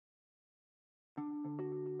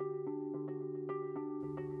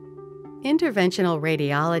Interventional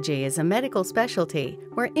radiology is a medical specialty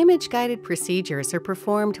where image-guided procedures are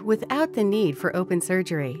performed without the need for open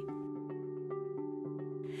surgery.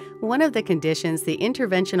 One of the conditions the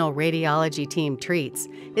interventional radiology team treats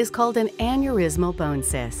is called an aneurysmal bone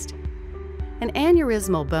cyst. An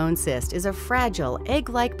aneurysmal bone cyst is a fragile,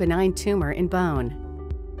 egg-like benign tumor in bone.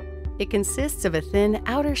 It consists of a thin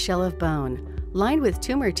outer shell of bone, lined with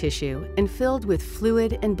tumor tissue and filled with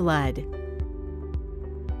fluid and blood.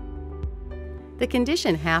 The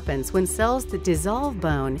condition happens when cells that dissolve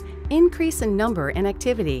bone increase in number and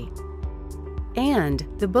activity, and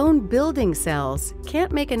the bone-building cells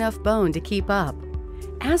can't make enough bone to keep up.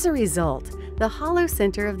 As a result, the hollow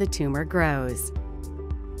center of the tumor grows.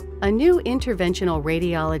 A new interventional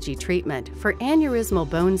radiology treatment for aneurysmal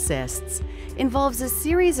bone cysts involves a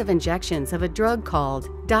series of injections of a drug called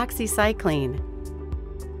doxycycline.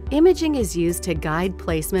 Imaging is used to guide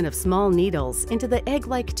placement of small needles into the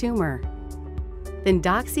egg-like tumor. Then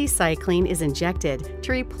doxycycline is injected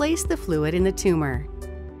to replace the fluid in the tumor.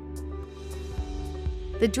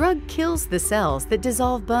 The drug kills the cells that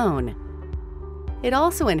dissolve bone. It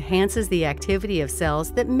also enhances the activity of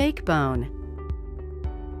cells that make bone.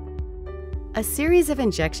 A series of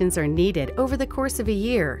injections are needed over the course of a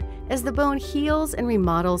year as the bone heals and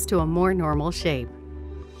remodels to a more normal shape.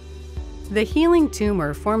 The healing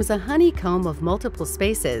tumor forms a honeycomb of multiple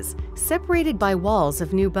spaces separated by walls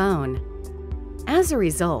of new bone. As a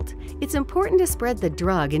result, it's important to spread the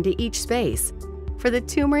drug into each space for the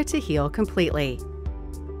tumor to heal completely.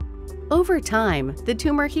 Over time, the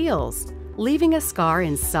tumor heals, leaving a scar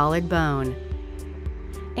in solid bone,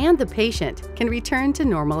 and the patient can return to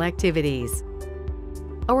normal activities.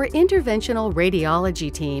 Our interventional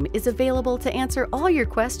radiology team is available to answer all your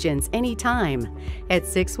questions anytime at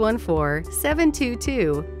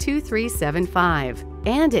 614-722-2375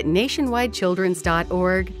 and at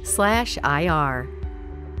nationwidechildrens.org/IR.